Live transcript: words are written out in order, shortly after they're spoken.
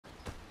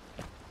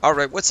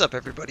Alright, what's up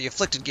everybody?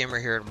 Afflicted Gamer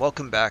here, and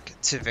welcome back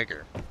to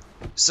Vigor.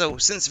 So,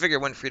 since Vigor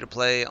went free to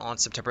play on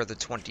September the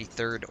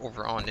 23rd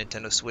over on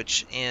Nintendo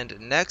Switch, and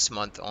next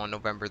month on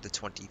November the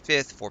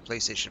 25th for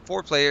PlayStation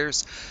 4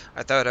 players,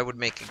 I thought I would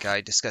make a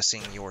guide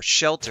discussing your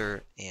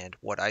shelter and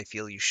what I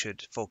feel you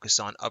should focus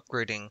on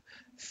upgrading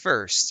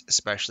first,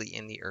 especially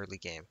in the early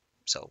game.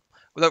 So,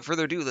 without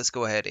further ado, let's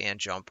go ahead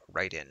and jump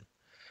right in.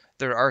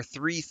 There are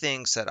three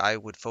things that I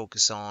would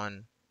focus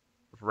on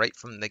right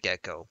from the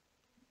get-go.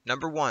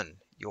 Number one,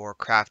 your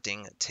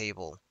crafting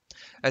table.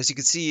 As you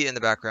can see in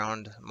the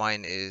background,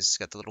 mine is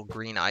got the little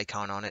green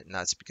icon on it, and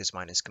that's because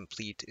mine is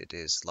complete. It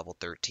is level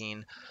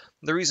 13.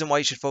 The reason why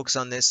you should focus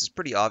on this is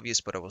pretty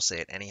obvious, but I will say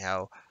it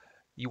anyhow.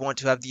 You want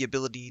to have the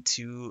ability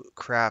to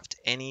craft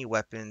any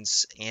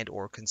weapons and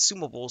or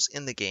consumables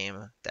in the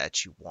game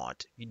that you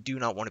want. You do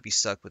not want to be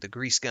stuck with a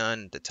grease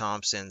gun, the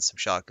Thompson, some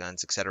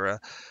shotguns, etc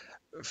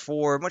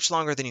for much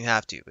longer than you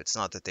have to. It's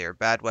not that they are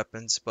bad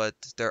weapons, but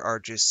there are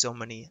just so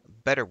many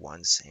better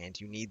ones, and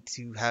you need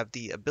to have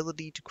the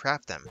ability to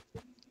craft them.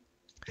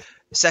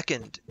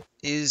 Second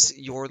is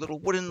your little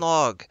wooden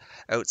log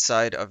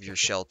outside of your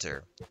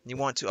shelter. You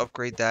want to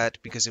upgrade that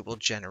because it will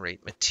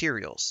generate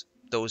materials.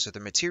 Those are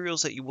the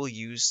materials that you will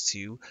use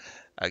to,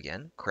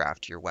 again,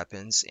 craft your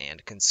weapons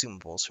and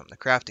consumables from the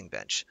crafting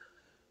bench.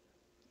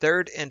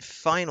 Third and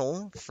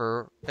final,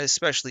 for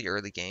especially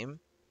early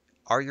game,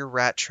 are your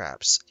rat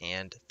traps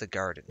and the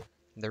garden.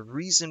 The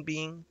reason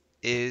being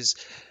is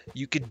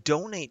you could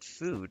donate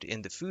food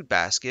in the food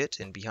basket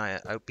and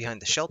out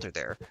behind the shelter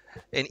there.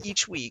 And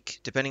each week,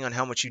 depending on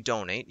how much you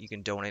donate, you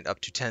can donate up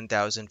to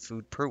 10,000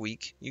 food per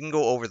week. You can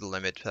go over the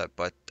limit,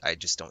 but I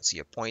just don't see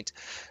a point.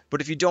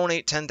 But if you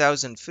donate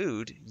 10,000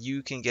 food,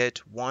 you can get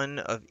one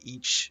of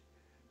each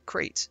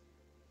crate,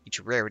 each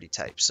rarity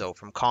type. So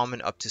from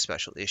common up to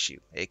special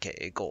issue,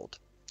 aka gold.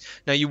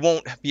 Now, you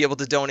won't be able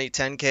to donate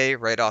 10k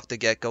right off the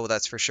get-go,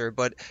 that's for sure,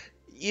 but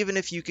even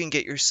if you can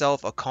get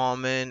yourself a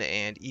common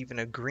and even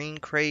a green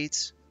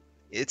crate,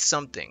 it's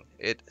something.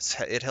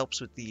 It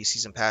helps with the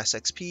Season Pass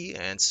XP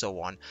and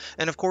so on.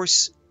 And of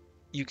course,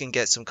 you can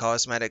get some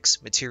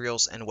cosmetics,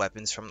 materials, and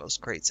weapons from those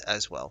crates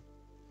as well.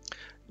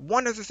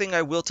 One other thing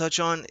I will touch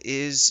on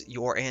is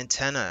your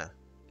antenna.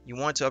 You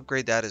want to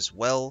upgrade that as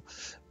well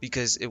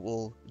because it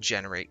will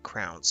generate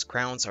crowns.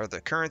 Crowns are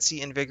the currency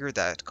in Vigor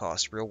that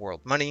cost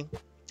real-world money.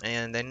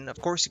 And then,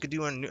 of course, you could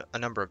do a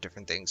number of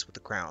different things with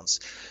the crowns.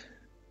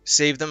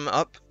 Save them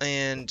up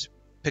and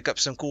pick up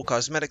some cool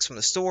cosmetics from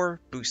the store,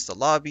 boost the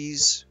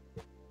lobbies,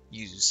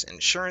 use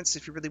insurance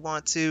if you really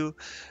want to,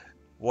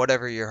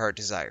 whatever your heart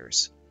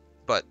desires.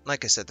 But,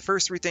 like I said, the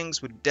first three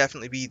things would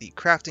definitely be the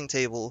crafting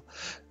table,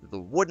 the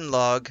wooden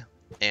log,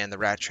 and the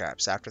rat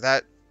traps. After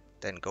that,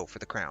 then go for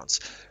the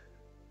crowns.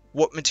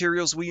 What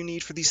materials will you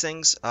need for these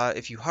things?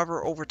 If you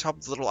hover over top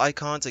of the little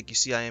icons, like you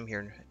see I am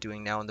here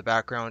doing now in the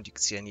background, you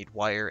can see I need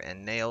wire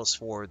and nails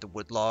for the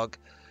wood log.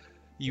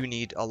 You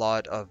need a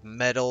lot of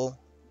metal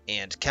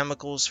and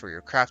chemicals for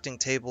your crafting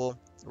table,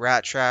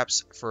 rat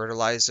traps,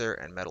 fertilizer,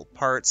 and metal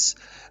parts.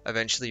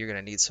 Eventually you're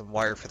going to need some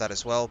wire for that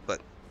as well,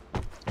 but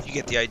you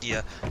get the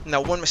idea.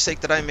 Now, one mistake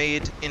that I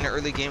made in the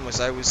early game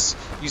was I was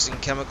using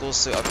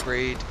chemicals to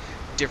upgrade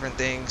different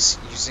things,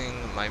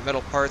 using my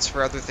metal parts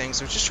for other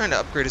things. I was just trying to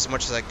upgrade as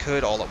much as I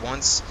could all at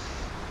once.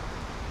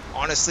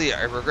 Honestly,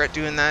 I regret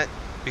doing that,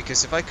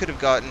 because if I could have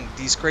gotten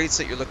these crates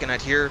that you're looking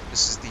at here,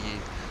 this is the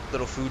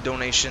little food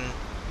donation,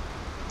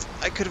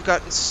 I could have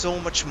gotten so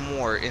much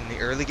more in the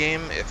early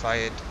game if I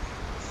had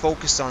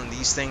focused on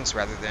these things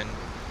rather than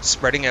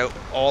spreading out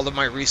all of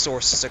my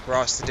resources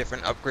across the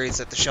different upgrades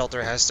that the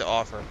shelter has to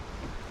offer.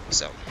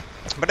 So,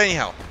 but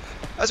anyhow,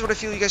 that's what I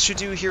feel you guys should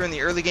do here in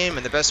the early game,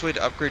 and the best way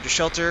to upgrade your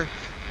shelter.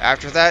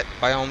 After that,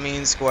 by all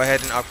means, go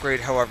ahead and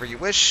upgrade however you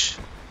wish.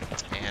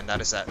 And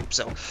that is that.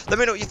 So, let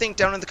me know what you think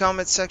down in the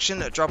comments section.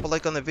 Drop a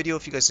like on the video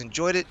if you guys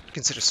enjoyed it.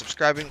 Consider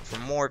subscribing for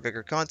more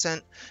Vigor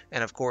content.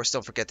 And of course,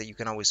 don't forget that you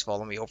can always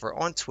follow me over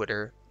on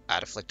Twitter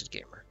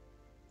 @AfflictedGamer.